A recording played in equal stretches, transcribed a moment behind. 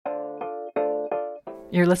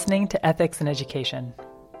You're listening to Ethics in Education.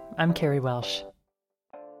 I'm Carrie Welsh.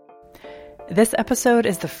 This episode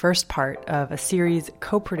is the first part of a series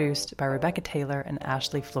co-produced by Rebecca Taylor and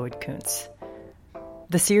Ashley Floyd Kuntz.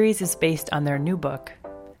 The series is based on their new book,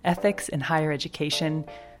 Ethics in Higher Education,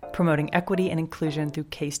 Promoting Equity and Inclusion Through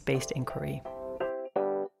Case-Based Inquiry.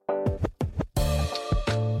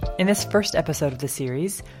 In this first episode of the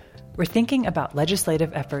series, we're thinking about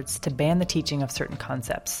legislative efforts to ban the teaching of certain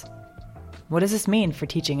concepts. What does this mean for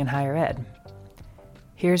teaching in higher ed?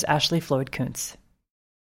 Here's Ashley Floyd Kuntz.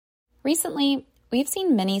 Recently, we've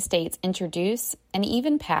seen many states introduce and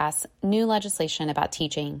even pass new legislation about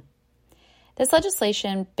teaching. This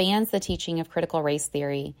legislation bans the teaching of critical race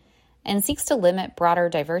theory and seeks to limit broader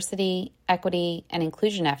diversity, equity, and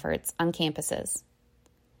inclusion efforts on campuses.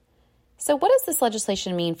 So what does this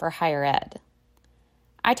legislation mean for higher ed?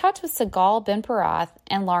 I talked with Sigal Ben-Porath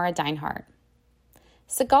and Laura Deinhardt.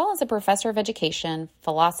 Sigal is a professor of education,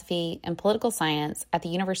 philosophy, and political science at the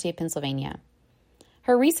University of Pennsylvania.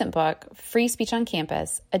 Her recent book, Free Speech on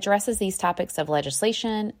Campus, addresses these topics of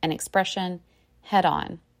legislation and expression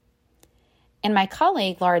head-on. And my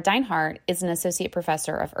colleague, Laura Deinhardt, is an associate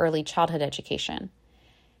professor of early childhood education.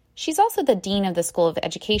 She's also the dean of the School of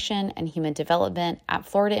Education and Human Development at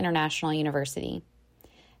Florida International University.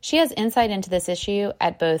 She has insight into this issue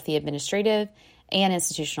at both the administrative and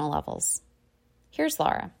institutional levels. Here's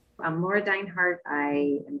Laura. I'm Laura Deinhardt.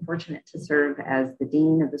 I am fortunate to serve as the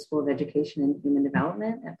Dean of the School of Education and Human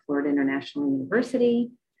Development at Florida International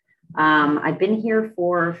University. I've been here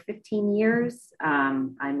for 15 years.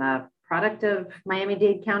 I'm a product of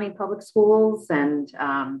Miami-Dade County Public Schools and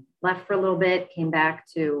left for a little bit, came back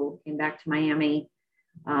to Miami.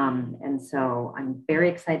 And so I'm very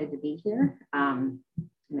excited to be here. An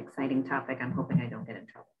exciting topic. I'm hoping I don't get in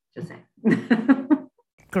trouble. Just saying.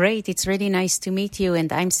 Great. It's really nice to meet you. And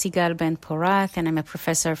I'm Sigal Ben-Porath, and I'm a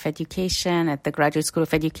professor of education at the Graduate School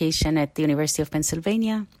of Education at the University of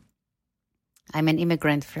Pennsylvania. I'm an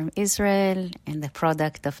immigrant from Israel and the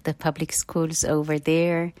product of the public schools over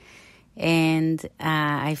there. And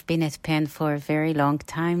I've been at Penn for a very long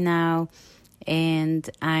time now. And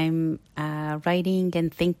I'm writing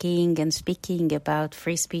and thinking and speaking about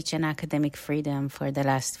free speech and academic freedom for the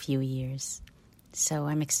last few years. So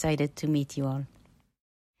I'm excited to meet you all.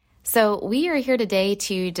 So we are here today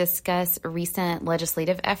to discuss recent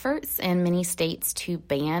legislative efforts in many states to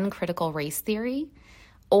ban critical race theory,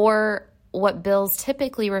 or what bills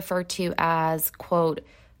typically refer to as, quote,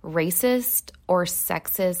 racist or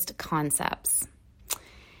sexist concepts.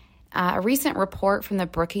 A recent report from the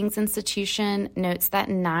Brookings Institution notes that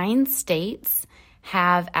 9 states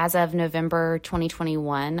have, as of November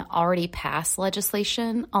 2021, already passed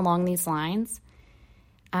legislation along these lines.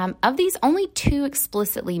 Of these, only 2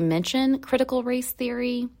 explicitly mention critical race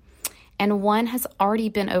theory, and 1 has already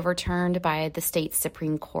been overturned by the state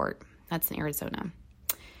Supreme Court. That's in Arizona.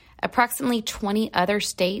 Approximately 20 other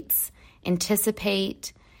states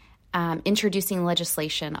anticipate introducing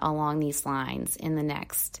legislation along these lines in the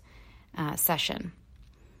next session.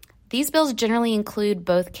 These bills generally include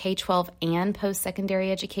both K-12 and post-secondary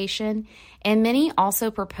education, and many also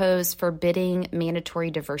propose forbidding mandatory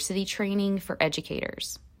diversity training for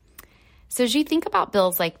educators. So as you think about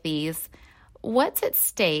bills like these, what's at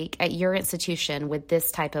stake at your institution with this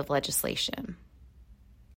type of legislation?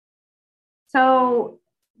 So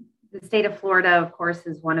the state of Florida, of course,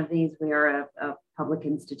 is one of these. We are a public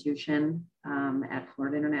institution at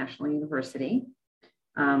Florida International University.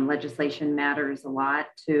 Legislation matters a lot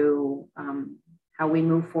to how we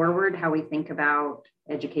move forward, how we think about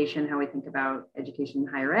education, how we think about education in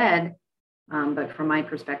higher ed, but from my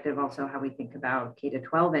perspective, also how we think about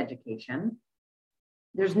K-12 education.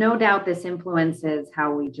 There's no doubt this influences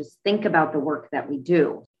how we just think about the work that we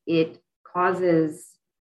do. It causes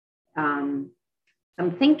some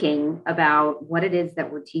thinking about what it is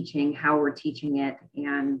that we're teaching, how we're teaching it,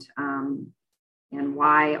 and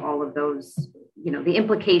why all of those, the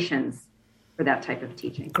implications for that type of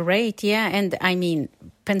teaching. Great, yeah. And I mean,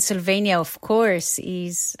 Pennsylvania, of course,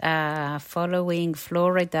 is following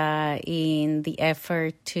Florida in the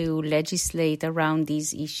effort to legislate around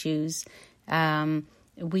these issues.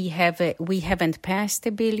 We haven't passed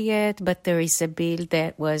a bill yet, but there is a bill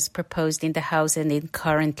that was proposed in the House and it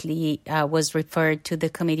currently was referred to the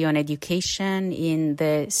Committee on Education in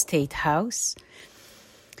the State House.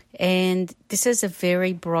 And this is a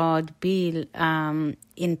very broad bill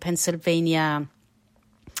in Pennsylvania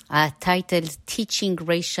titled Teaching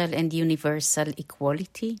Racial and Universal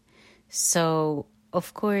Equality. So,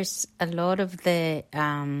 of course, a lot of the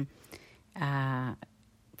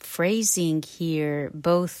phrasing here,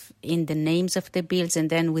 both in the names of the bills and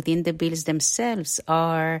then within the bills themselves,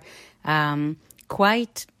 are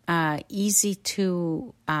quite easy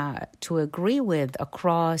to agree with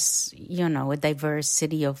across, a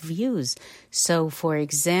diversity of views. So, for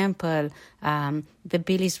example, the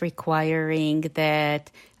bill is requiring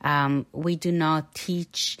that we do not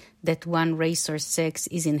teach that one race or sex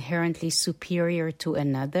is inherently superior to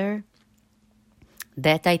another.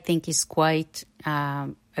 That, I think, is quite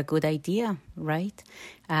a good idea, right?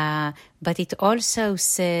 But it also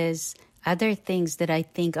says other things that I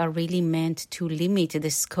think are really meant to limit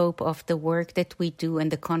the scope of the work that we do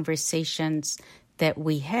and the conversations that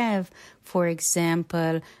we have. For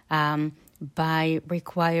example, by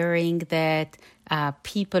requiring that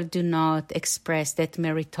people do not express that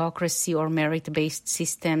meritocracy or merit-based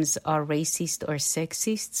systems are racist or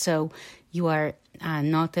sexist. So you are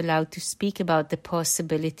not allowed to speak about the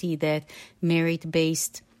possibility that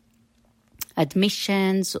merit-based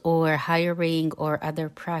admissions or hiring or other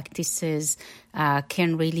practices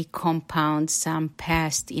can really compound some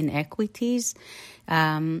past inequities.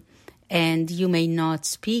 And you may not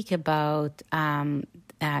speak about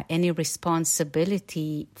any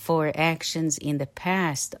responsibility for actions in the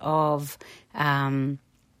past of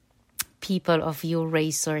people of your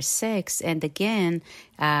race or sex. And again,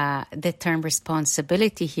 the term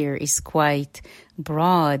responsibility here is quite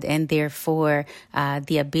broad, and therefore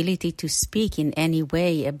the ability to speak in any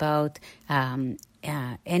way about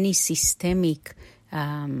any systemic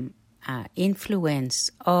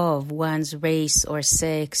influence of one's race or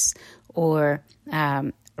sex or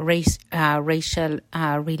racial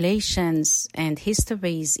relations and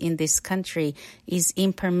histories in this country is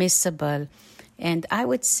impermissible. And I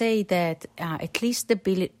would say that at least the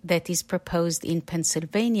bill that is proposed in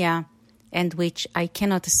Pennsylvania, and which I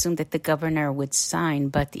cannot assume that the governor would sign,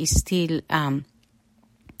 but is still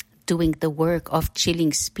doing the work of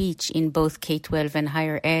chilling speech in both K-12 and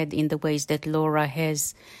higher ed in the ways that Laura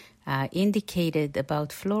has indicated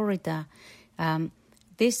about Florida.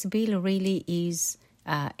 This bill really is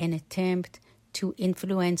an attempt to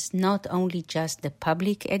influence not only just the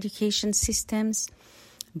public education systems,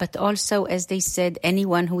 but also, as they said,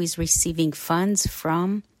 anyone who is receiving funds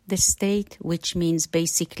from the state, which means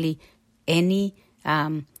basically any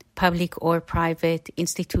public or private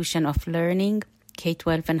institution of learning,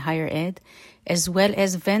 K-12 and higher ed, as well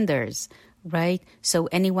as vendors, right? So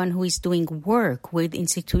anyone who is doing work with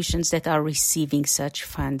institutions that are receiving such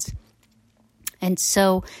funds. And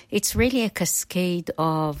so it's really a cascade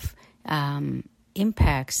of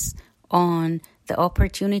impacts on the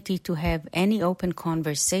opportunity to have any open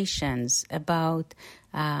conversations about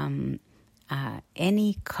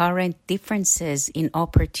any current differences in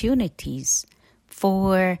opportunities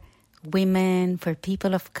for women, for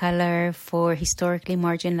people of color, for historically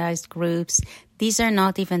marginalized groups. These are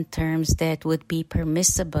not even terms that would be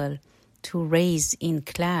permissible to raise in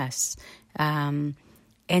class and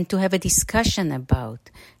to have a discussion about,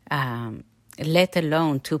 let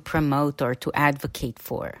alone to promote or to advocate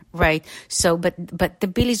for, right? So, but the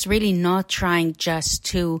bill is really not trying just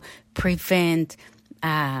to prevent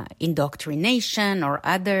indoctrination or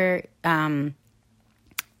other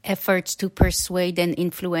efforts to persuade and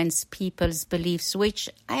influence people's beliefs, which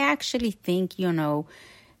I actually think,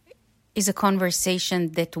 is a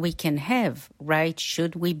conversation that we can have, right?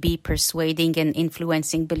 Should we be persuading and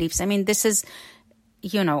influencing beliefs? I mean, this is,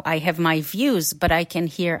 I have my views, but I can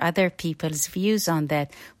hear other people's views on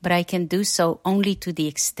that. But I can do so only to the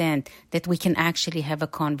extent that we can actually have a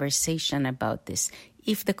conversation about this.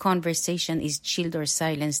 If the conversation is chilled or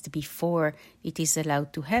silenced before it is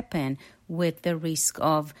allowed to happen, with the risk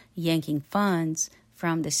of yanking funds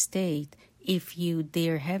from the state, if you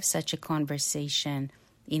dare have such a conversation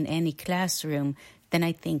in any classroom, then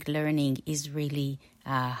I think learning is really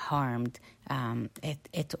harmed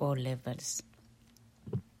at all levels.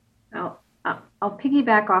 Well, I'll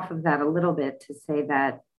piggyback off of that a little bit to say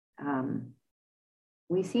that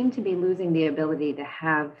we seem to be losing the ability to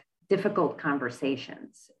have difficult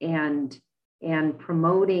conversations and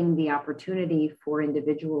promoting the opportunity for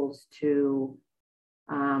individuals to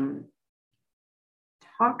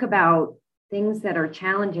talk about things that are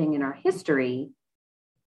challenging in our history,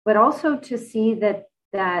 but also to see that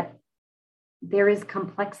there is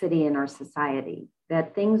complexity in our society,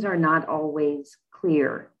 that things are not always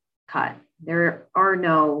clear cut. There are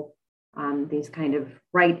no these kind of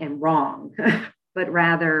right and wrong, but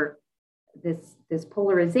rather this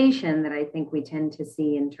polarization that I think we tend to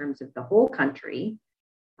see in terms of the whole country.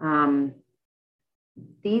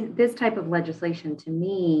 This type of legislation, to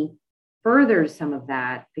me, furthers some of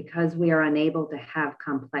that because we are unable to have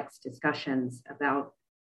complex discussions about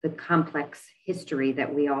the complex history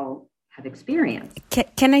that we all have experienced.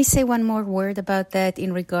 Can I say one more word about that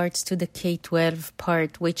in regards to the K-12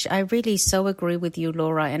 part, which I really so agree with you,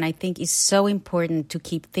 Laura, and I think is so important to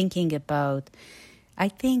keep thinking about. I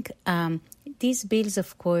think these bills,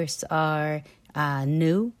 of course, are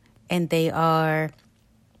new, and they are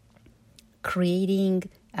creating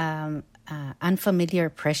unfamiliar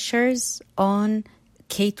pressures on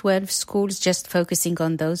K-12 schools, just focusing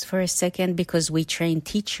on those for a second, because we train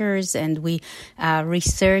teachers and we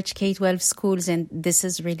research K-12 schools, and this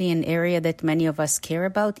is really an area that many of us care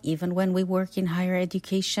about, even when we work in higher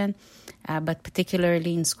education, but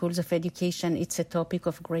particularly in schools of education, it's a topic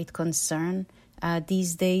of great concern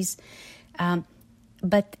these days.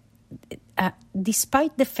 But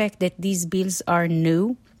despite the fact that these bills are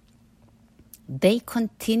new, they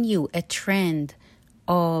continue a trend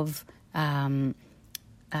of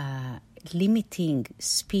limiting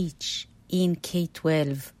speech in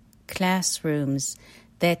K-12 classrooms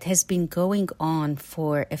that has been going on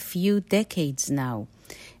for a few decades now.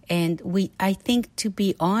 And I think, to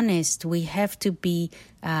be honest, we have to be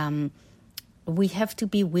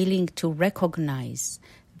willing to recognize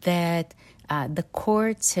that the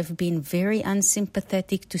courts have been very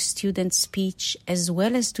unsympathetic to student speech as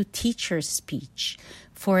well as to teacher speech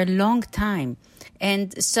for a long time.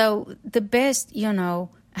 And so the best,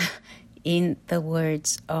 in the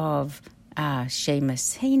words of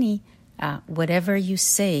Seamus Heaney, whatever you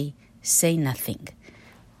say nothing,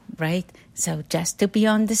 right? So just to be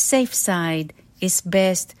on the safe side, it's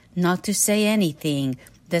best not to say anything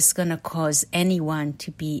that's going to cause anyone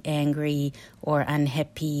to be angry or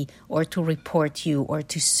unhappy or to report you or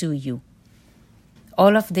to sue you.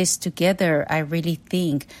 All of this together, I really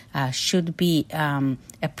think, should be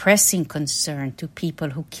a pressing concern to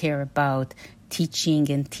people who care about teaching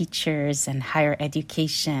and teachers and higher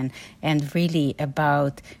education, and really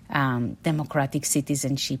about democratic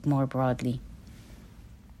citizenship more broadly.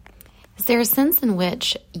 Is there a sense in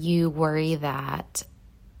which you worry that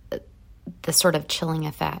the sort of chilling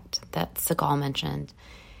effect that Sigal mentioned,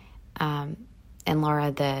 and Laura,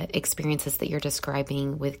 the experiences that you're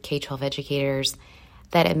describing with K-12 educators,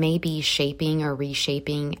 that it may be shaping or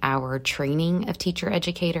reshaping our training of teacher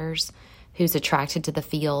educators, who's attracted to the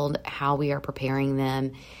field, how we are preparing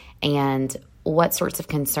them, and what sorts of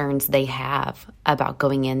concerns they have about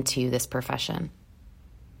going into this profession?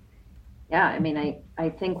 Yeah, I mean, I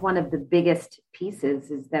think one of the biggest pieces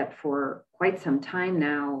is that for quite some time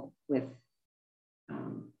now, with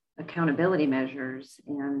accountability measures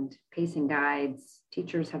and pacing guides,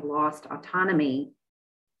 teachers have lost autonomy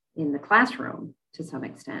in the classroom to some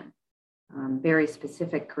extent, very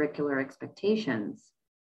specific curricular expectations.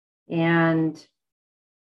 And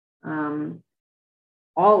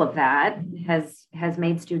all of that has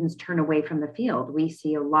made students turn away from the field. We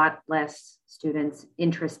see a lot less students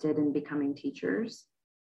interested in becoming teachers.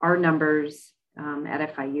 Our numbers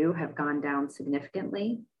at FIU have gone down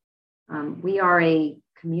significantly. We are a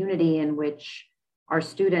community in which our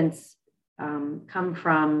students come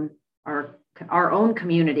from our own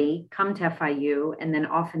community, come to FIU, and then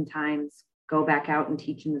oftentimes go back out and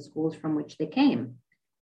teach in the schools from which they came.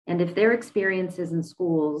 And if their experiences in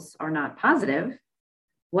schools are not positive,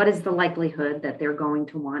 what is the likelihood that they're going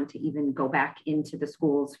to want to even go back into the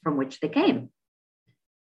schools from which they came?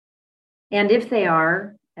 And if they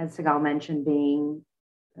are, as Sigal mentioned, being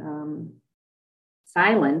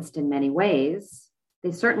silenced in many ways,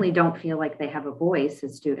 they certainly don't feel like they have a voice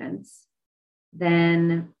as students,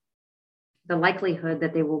 then the likelihood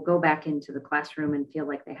that they will go back into the classroom and feel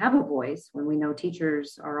like they have a voice, when we know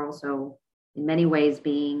teachers are also in many ways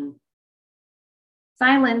being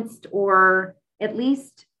silenced or at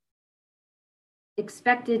least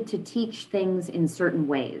expected to teach things in certain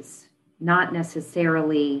ways, not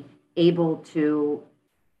necessarily able to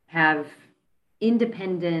have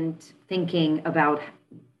independent thinking about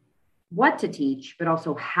what to teach, but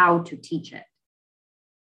also how to teach it.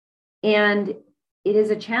 And it is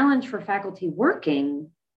a challenge for faculty working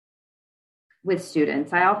with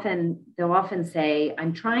students. They'll often say,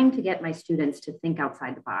 I'm trying to get my students to think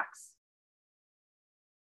outside the box.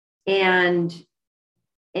 And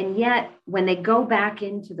yet, when they go back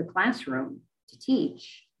into the classroom to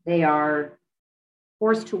teach, they are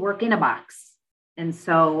forced to work in a box. And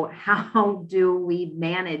so how do we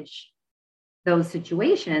manage those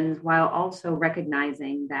situations while also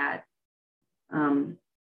recognizing that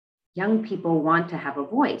young people want to have a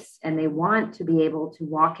voice and they want to be able to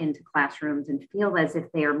walk into classrooms and feel as if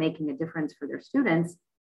they are making a difference for their students?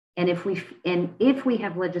 And if we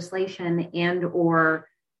have legislation and or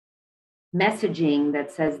messaging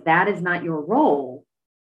that says that is not your role,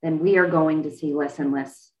 then we are going to see less and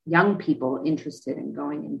less young people interested in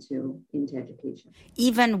going into education.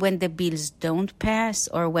 Even when the bills don't pass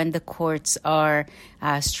or when the courts are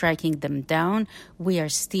striking them down, we are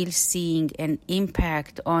still seeing an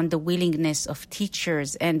impact on the willingness of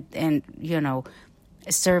teachers, and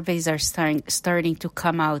surveys are starting to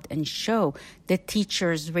come out and show that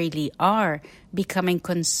teachers really are becoming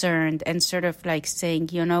concerned and sort of like saying,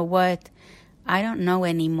 you know what, I don't know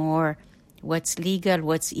anymore what's legal,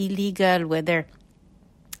 what's illegal, whether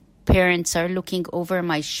parents are looking over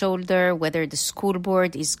my shoulder, whether the school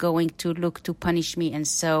board is going to look to punish me, and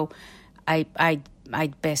so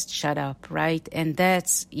I'd best shut up, right? And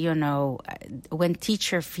that's, when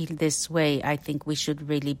teachers feel this way, I think we should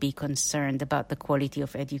really be concerned about the quality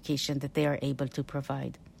of education that they are able to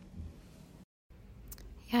provide.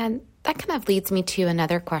 Yeah, and that kind of leads me to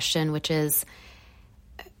another question, which is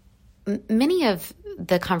many of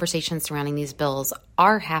the conversations surrounding these bills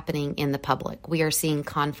are happening in the public. We are seeing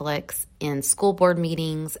conflicts in school board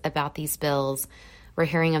meetings about these bills. We're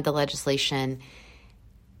hearing of the legislation.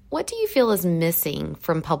 What do you feel is missing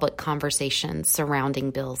from public conversations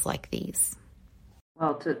surrounding bills like these?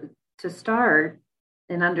 Well, to start,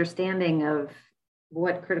 an understanding of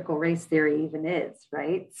what critical race theory even is,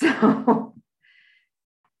 right? So,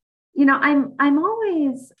 I'm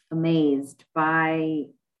always amazed by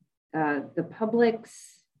the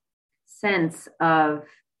public's sense of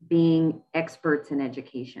being experts in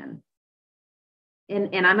education.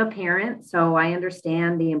 And I'm a parent, so I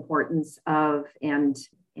understand the importance of and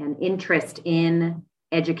interest in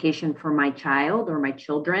education for my child or my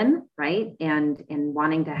children, right? And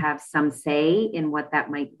wanting to have some say in what that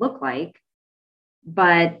might look like.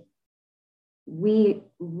 But we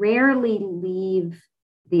rarely leave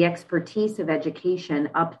the expertise of education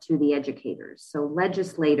up to the educators. So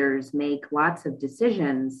legislators make lots of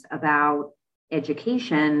decisions about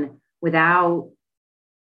education without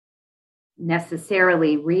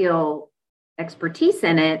necessarily real expertise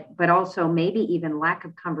in it, but also maybe even lack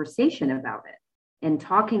of conversation about it and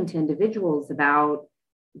talking to individuals about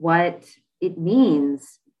what it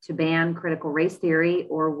means to ban critical race theory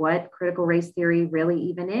or what critical race theory really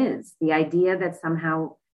even is. The idea that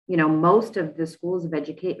somehow most of the schools of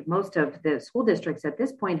education, most of the school districts at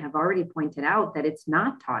this point have already pointed out that it's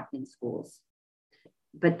not taught in schools,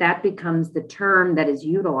 but that becomes the term that is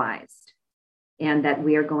utilized, and that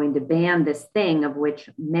we are going to ban this thing of which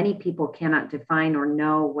many people cannot define or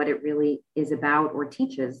know what it really is about or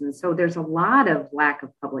teaches. And so there's a lot of lack of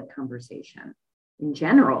public conversation in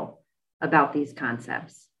general about these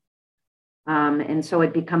concepts. And so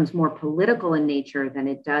it becomes more political in nature than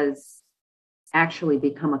it does actually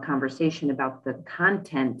become a conversation about the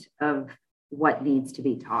content of what needs to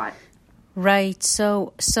be taught. Right.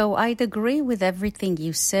 So I'd agree with everything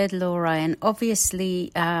you said, Laura. And obviously,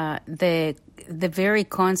 the very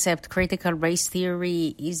concept critical race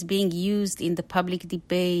theory is being used in the public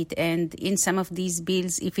debate and in some of these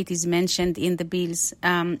bills, if it is mentioned in the bills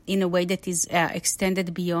in a way that is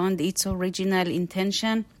extended beyond its original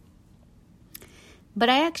intention. But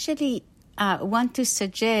I actually want to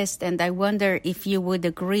suggest, and I wonder if you would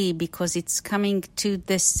agree, because it's coming to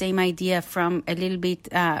the same idea from a little bit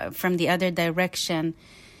from the other direction.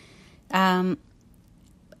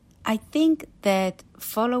 I think that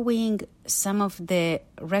following some of the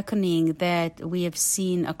reckoning that we have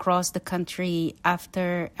seen across the country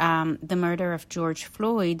after the murder of George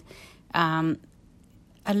Floyd, a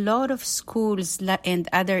lot of schools and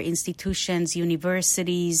other institutions,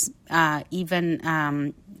 universities,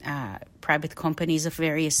 even private companies of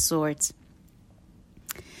various sorts,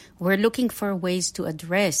 we're looking for ways to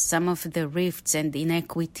address some of the rifts and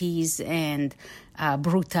inequities and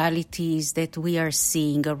brutalities that we are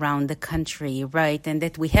seeing around the country, right? And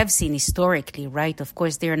that we have seen historically, right? Of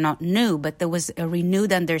course, they're not new, but there was a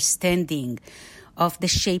renewed understanding of the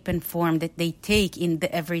shape and form that they take in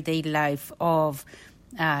the everyday life of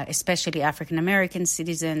especially African American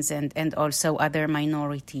citizens and also other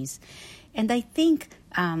minorities. And I think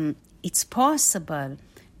it's possible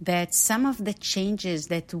that some of the changes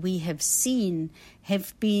that we have seen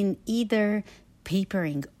have been either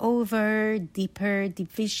papering over deeper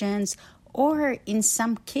divisions, or in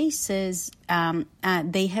some cases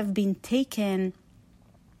they have been taken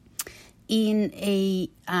in a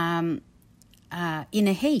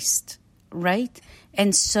haste, right?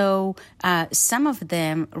 And so some of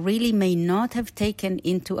them really may not have taken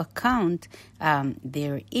into account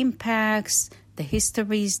their impacts, the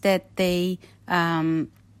histories that they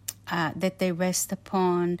rest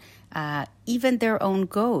upon, even their own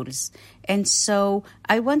goals. And so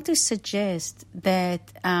I want to suggest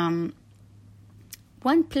that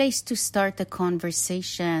one place to start a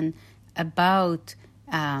conversation about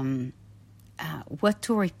what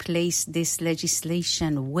to replace this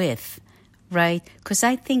legislation with, right? Because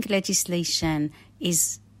I think legislation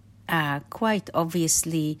is quite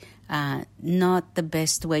obviously not the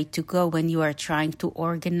best way to go when you are trying to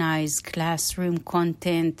organize classroom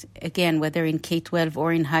content, again, whether in K-12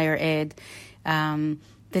 or in higher ed.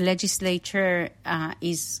 The legislature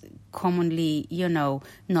is commonly,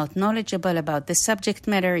 not knowledgeable about the subject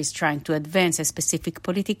matter, is trying to advance a specific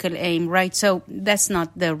political aim, right? So that's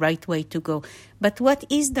not the right way to go. But what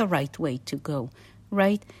is the right way to go,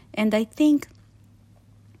 right? And I think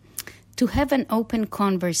to have an open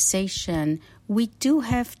conversation, we do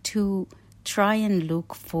have to try and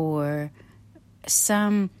look for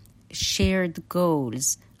some shared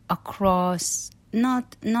goals across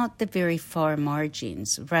not the very far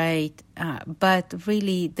margins, right? But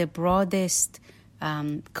really the broadest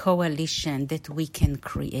coalition that we can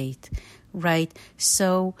create, right?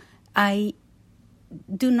 So I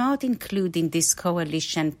do not include in this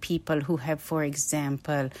coalition people who have, for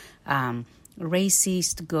example,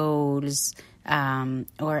 racist goals,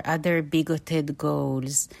 or other bigoted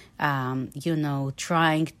goals,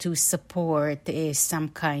 trying to support some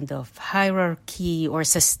kind of hierarchy or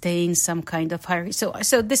sustain some kind of hierarchy.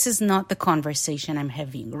 So this is not the conversation I'm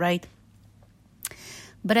having, right?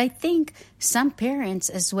 But I think some parents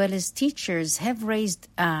as well as teachers have raised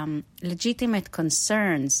legitimate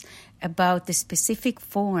concerns about the specific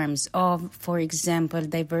forms of, for example,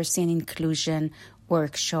 diversity and inclusion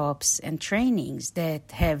workshops and trainings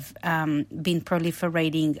that have been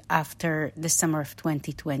proliferating after the summer of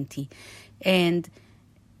 2020. And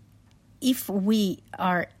if we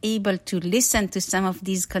are able to listen to some of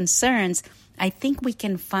these concerns, I think we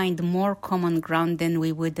can find more common ground than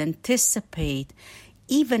we would anticipate,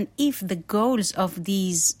 even if the goals of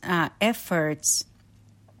these efforts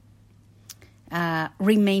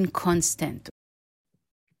remain constant.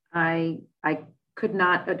 I could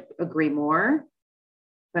not agree more.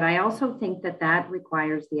 But I also think that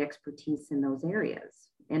requires the expertise in those areas.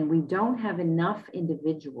 And we don't have enough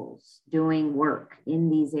individuals doing work in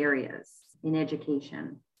these areas in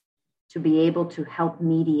education to be able to help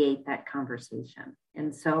mediate that conversation.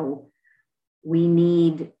 And so we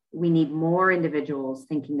need more individuals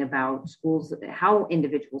thinking about schools, how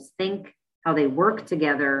individuals think, how they work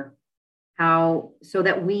together, so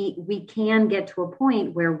that we can get to a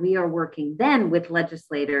point where we are working then with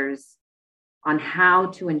legislators on how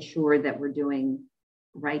to ensure that we're doing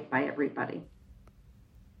right by everybody.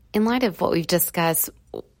 In light of what we've discussed,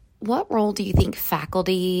 what role do you think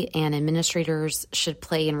faculty and administrators should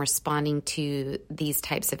play in responding to these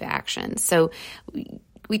types of actions? So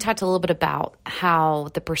we talked a little bit about how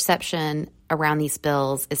the perception around these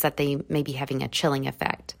bills is that they may be having a chilling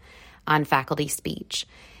effect on faculty speech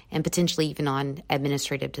and potentially even on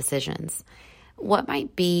administrative decisions. What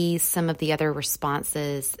might be some of the other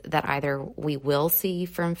responses that either we will see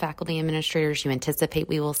from faculty administrators, you anticipate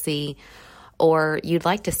we will see, or you'd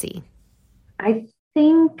like to see? I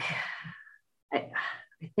think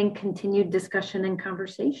continued discussion and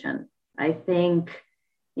conversation. I think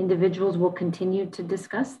individuals will continue to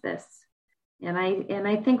discuss this. And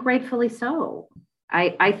I think rightfully so.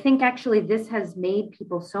 I think actually this has made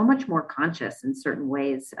people so much more conscious in certain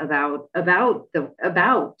ways about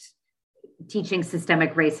teaching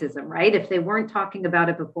systemic racism, right? If they weren't talking about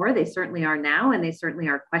it before, they certainly are now, and they certainly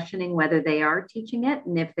are questioning whether they are teaching it,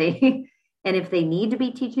 and if they need to be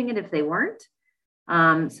teaching it if they weren't.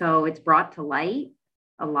 So it's brought to light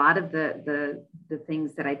a lot of the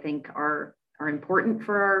things that I think are important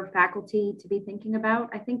for our faculty to be thinking about.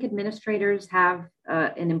 I think administrators have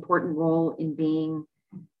an important role in being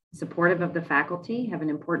supportive of the faculty, have an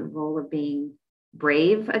important role of being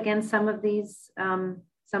brave against some of these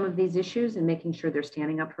issues and making sure they're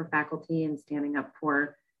standing up for faculty and standing up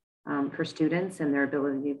for students and their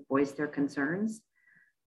ability to voice their concerns.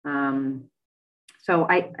 So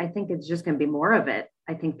I think it's just going to be more of it.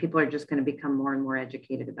 I think people are just going to become more and more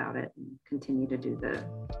educated about it and continue to do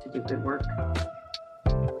good work.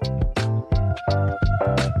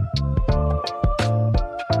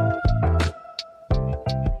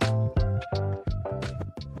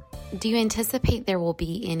 Do you anticipate there will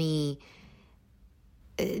be any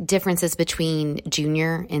differences between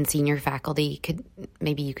junior and senior faculty?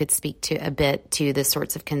 Maybe you could speak to a bit to the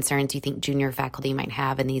sorts of concerns you think junior faculty might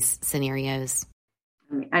have in these scenarios.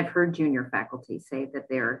 I've heard junior faculty say that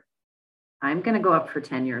I'm going to go up for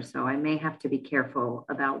tenure, so I may have to be careful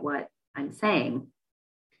about what I'm saying.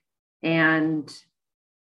 And,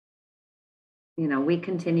 we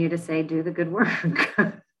continue to say, do the good work,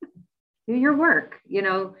 do your work,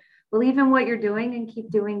 believe in what you're doing and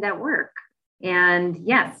keep doing that work. And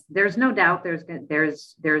yes, there's no doubt there's going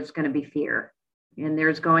to be fear, and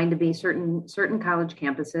there's going to be certain college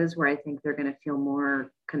campuses where I think they're going to feel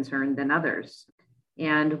more concerned than others.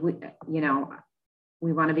 And we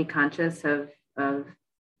want to be conscious of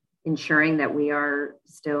ensuring that we are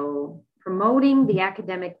still promoting the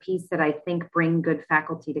academic piece that I think bring good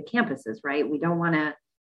faculty to campuses, right? We don't want to,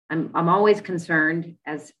 I'm always concerned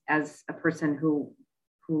as a person who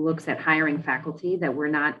looks at hiring faculty that we're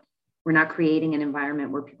not creating an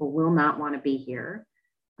environment where people will not want to be here,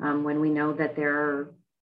 when we know that there are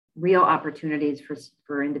real opportunities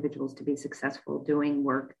for individuals to be successful doing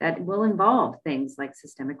work that will involve things like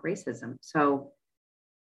systemic racism. So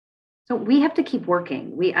we have to keep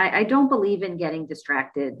working. I don't believe in getting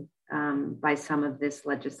distracted by some of this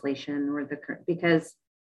legislation because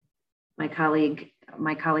my colleague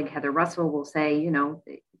Heather Russell will say,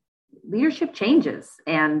 leadership changes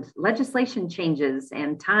and legislation changes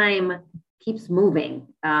and time keeps moving,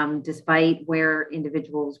 despite where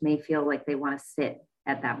individuals may feel like they want to sit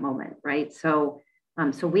at that moment, right? So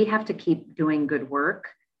we have to keep doing good work,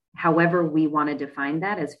 however we want to define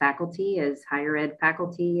that as faculty, as higher ed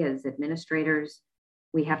faculty, as administrators.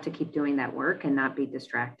 We have to keep doing that work and not be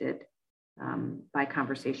distracted by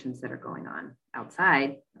conversations that are going on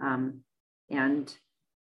outside, and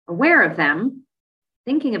aware of them,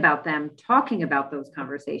 thinking about them, talking about those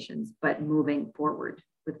conversations, but moving forward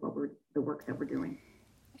with the work that we're doing.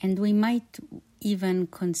 And we might even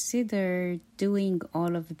consider doing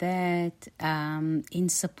all of that in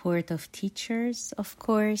support of teachers, of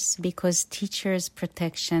course, because teachers'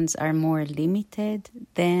 protections are more limited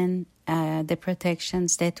than the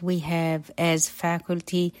protections that we have as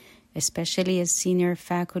faculty, especially as senior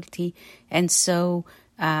faculty. And so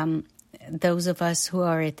those of us who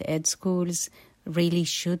are at ed schools really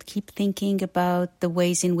should keep thinking about the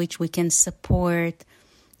ways in which we can support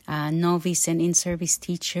novice and in-service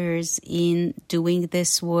teachers in doing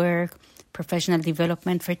this work, professional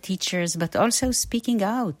development for teachers, but also speaking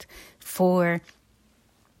out for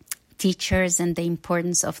teachers and the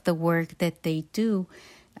importance of the work that they do.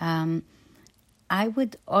 I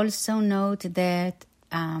would also note that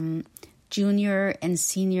junior and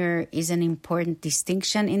senior is an important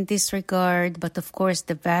distinction in this regard, but of course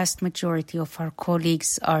the vast majority of our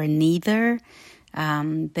colleagues are neither.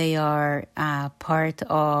 They are part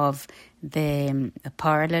of the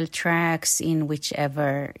parallel tracks in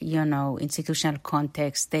whichever, institutional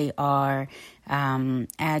context they are,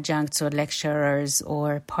 adjuncts or lecturers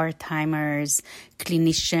or part-timers,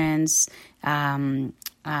 clinicians,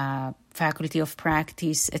 faculty of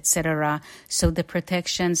practice, etc. So the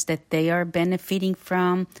protections that they are benefiting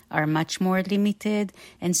from are much more limited,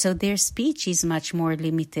 and so their speech is much more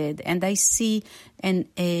limited. And I see an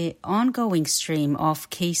ongoing stream of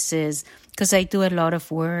cases, because I do a lot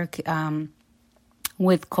of work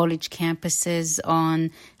with college campuses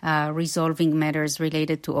on resolving matters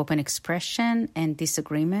related to open expression and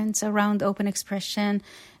disagreements around open expression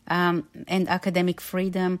and academic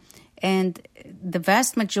freedom. And the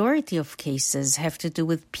vast majority of cases have to do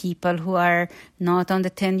with people who are not on the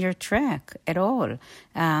tenure track at all,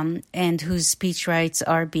 and whose speech rights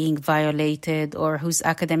are being violated or whose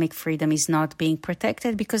academic freedom is not being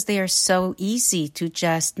protected because they are so easy to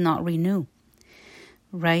just not renew,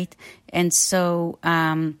 right? And so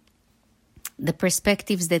the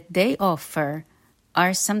perspectives that they offer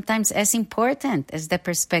are sometimes as important as the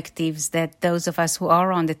perspectives that those of us who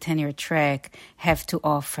are on the tenure track have to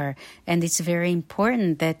offer. And it's very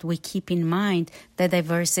important that we keep in mind the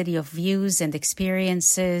diversity of views and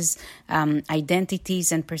experiences,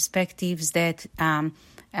 identities and perspectives that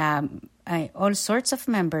all sorts of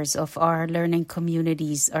members of our learning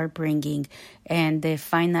communities are bringing. And the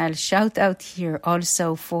final shout out here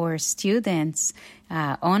also for students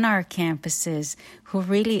on our campuses who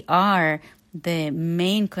really are the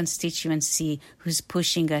main constituency who's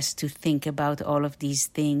pushing us to think about all of these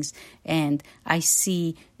things. And I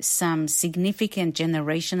see some significant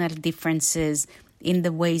generational differences in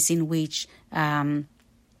the ways in which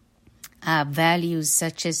values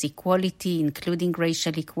such as equality, including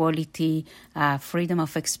racial equality, freedom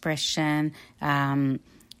of expression,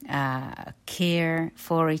 care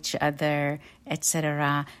for each other,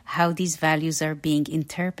 etc., how these values are being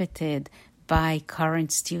interpreted by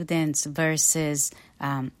current students versus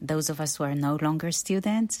those of us who are no longer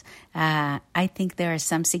students. I think there are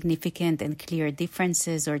some significant and clear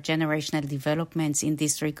differences or generational developments in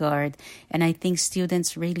this regard. And I think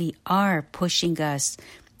students really are pushing us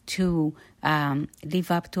to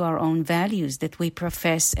live up to our own values that we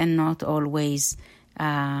profess and not always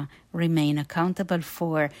remain accountable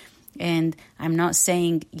for. And I'm not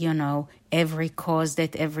saying, every cause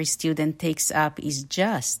that every student takes up is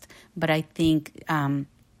just, but I think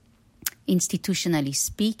institutionally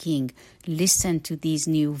speaking, listen to these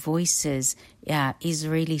new voices is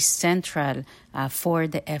really central for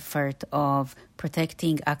the effort of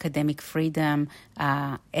protecting academic freedom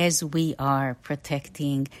as we are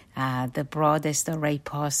protecting the broadest array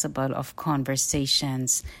possible of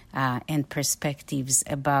conversations and perspectives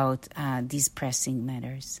about these pressing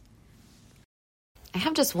matters. I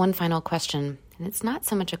have just one final question, and it's not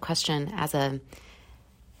so much a question as a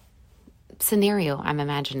scenario I'm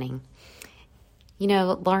imagining.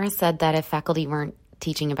 Laura said that if faculty weren't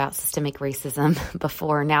teaching about systemic racism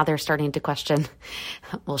before, now they're starting to question,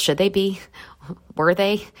 well, should they be? Were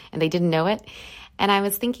they? And they didn't know it. And I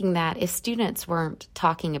was thinking that if students weren't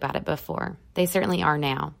talking about it before, they certainly are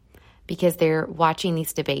now, because they're watching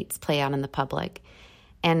these debates play out in the public.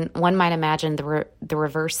 And one might imagine the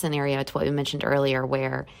reverse scenario to what we mentioned earlier,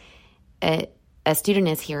 where a student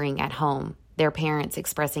is hearing at home their parents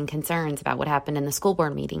expressing concerns about what happened in the school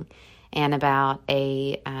board meeting and about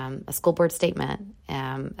a school board statement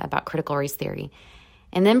about critical race theory.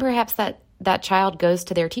 And then perhaps that child goes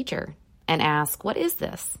to their teacher and asks, what is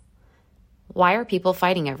this? Why are people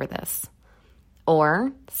fighting over this?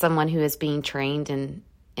 Or someone who is being trained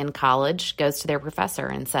in college goes to their professor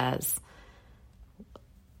and says,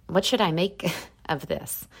 what should I make of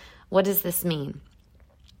this? What does this mean?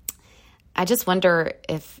 I just wonder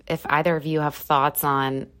if either of you have thoughts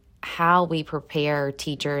on how we prepare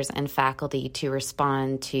teachers and faculty to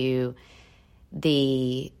respond to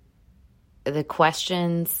the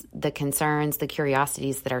questions, the concerns, the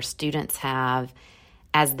curiosities that our students have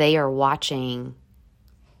as they are watching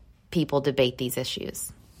people debate these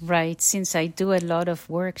issues. Right. Since I do a lot of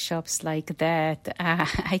workshops like that,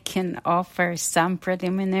 I can offer some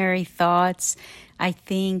preliminary thoughts. I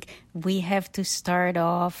think we have to start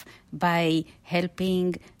off by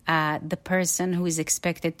helping the person who is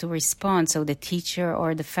expected to respond, so the teacher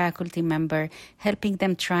or the faculty member, helping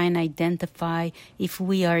them try and identify if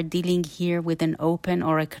we are dealing here with an open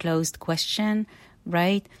or a closed question,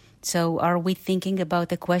 right? So are we thinking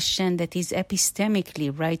about a question that is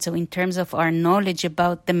epistemically, right? So in terms of our knowledge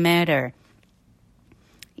about the matter,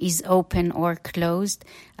 is open or closed?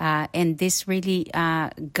 And this really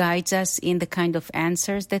guides us in the kind of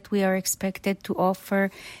answers that we are expected to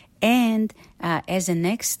offer. And as a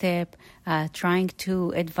next step, trying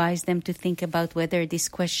to advise them to think about whether this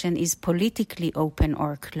question is politically open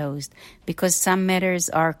or closed, because some matters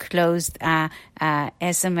are closed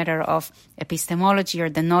as a matter of epistemology or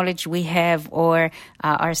the knowledge we have or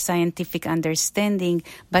our scientific understanding,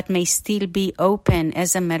 but may still be open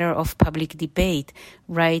as a matter of public debate,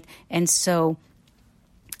 right? And so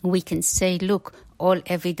we can say, look, all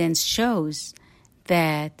evidence shows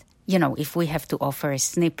that, if we have to offer a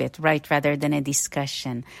snippet, right, rather than a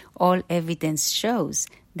discussion, all evidence shows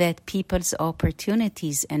that people's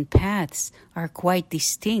opportunities and paths are quite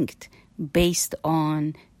distinct based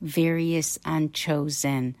on various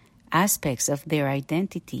unchosen aspects of their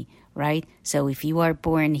identity, right? So if you are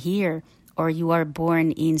born here or you are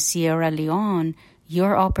born in Sierra Leone,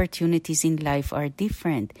 your opportunities in life are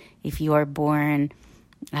different. If you are born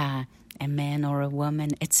a man or a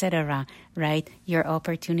woman, etc., right? Your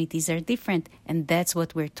opportunities are different. And that's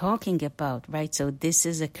what we're talking about, right? So this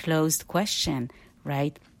is a closed question,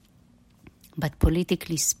 right? But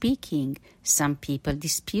politically speaking, some people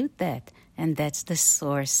dispute that. And that's the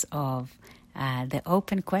source of the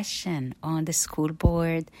open question on the school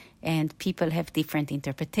board. And people have different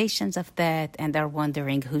interpretations of that and are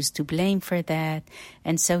wondering who's to blame for that.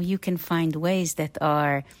 And so you can find ways that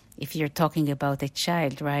are, if you're talking about a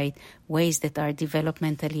child, right, ways that are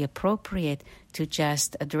developmentally appropriate to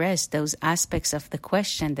just address those aspects of the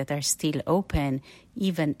question that are still open,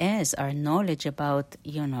 even as our knowledge about,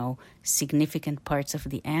 significant parts of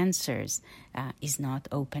the answers is not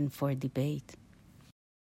open for debate.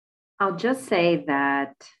 I'll just say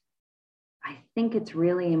that I think it's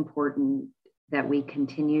really important that we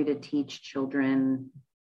continue to teach children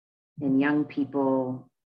and young people,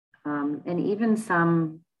 and even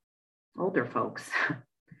some older folks,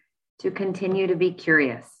 to continue to be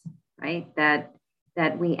curious, right?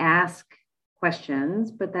 That we ask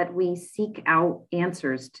questions, but that we seek out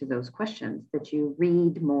answers to those questions, that you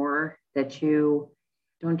read more, that you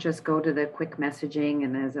don't just go to the quick messaging.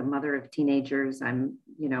 And as a mother of teenagers, I'm,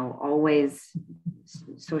 always,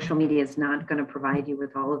 social media is not going to provide you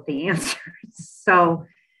with all of the answers. So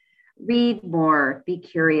read more, be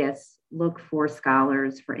curious, look for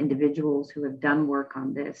scholars, for individuals who have done work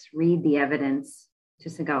on this, read the evidence. To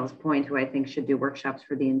Sigal's point, who I think should do workshops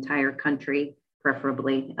for the entire country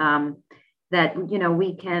preferably, that,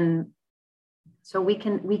 we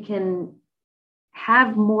can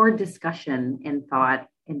have more discussion and thought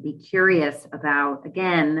and be curious about,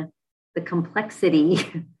 again, the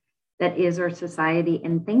complexity that is our society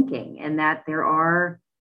and thinking, and that there are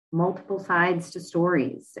multiple sides to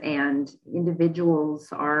stories, and individuals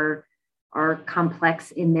are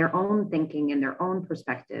complex in their own thinking and their own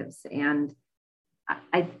perspectives. And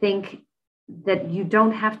I think that you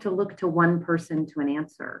don't have to look to one person to an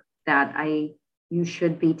answer, that you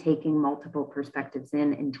should be taking multiple perspectives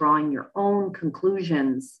in and drawing your own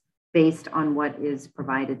conclusions based on what is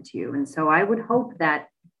provided to you. And so I would hope that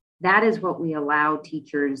that is what we allow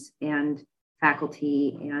teachers and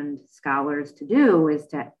faculty and scholars to do, is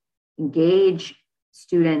to engage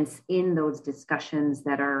students in those discussions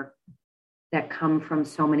that come from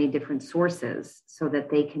so many different sources, so that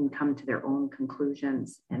they can come to their own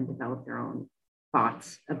conclusions and develop their own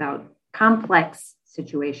thoughts about complex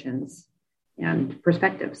situations and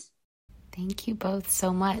perspectives. Thank you both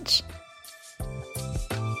so much.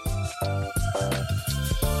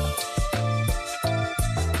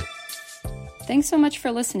 Thanks so much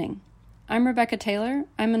for listening. I'm Rebecca Taylor.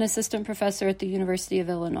 I'm an assistant professor at the University of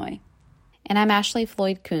Illinois. And I'm Ashley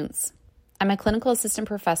Floyd Kuntz. I'm a clinical assistant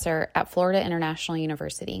professor at Florida International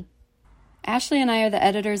University. Ashley and I are the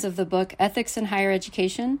editors of the book Ethics in Higher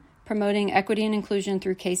Education, Promoting Equity and Inclusion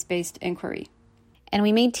Through Case-Based Inquiry. And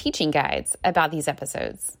we made teaching guides about these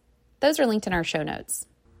episodes. Those are linked in our show notes.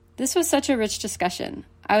 This was such a rich discussion.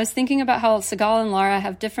 I was thinking about how Sigal and Lara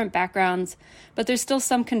have different backgrounds, but there's still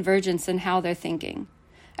some convergence in how they're thinking.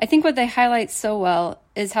 I think what they highlight so well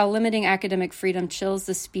is how limiting academic freedom chills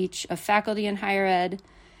the speech of faculty in higher ed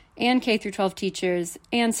and K-12 teachers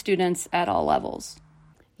and students at all levels.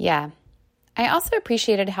 Yeah. I also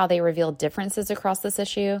appreciated how they revealed differences across this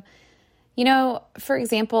issue. For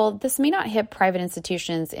example, this may not hit private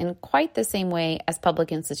institutions in quite the same way as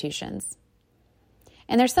public institutions.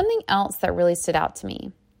 And there's something else that really stood out to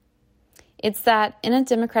me. It's that in a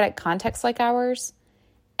democratic context like ours,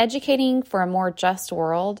 educating for a more just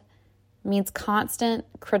world means constant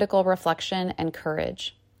critical reflection and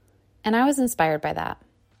courage. And I was inspired by that.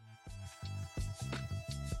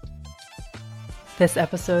 This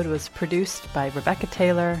episode was produced by Rebecca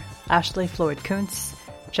Taylor, Ashley Floyd Kuntz,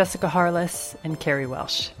 Jessica Harless, and Carrie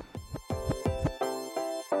Welsh.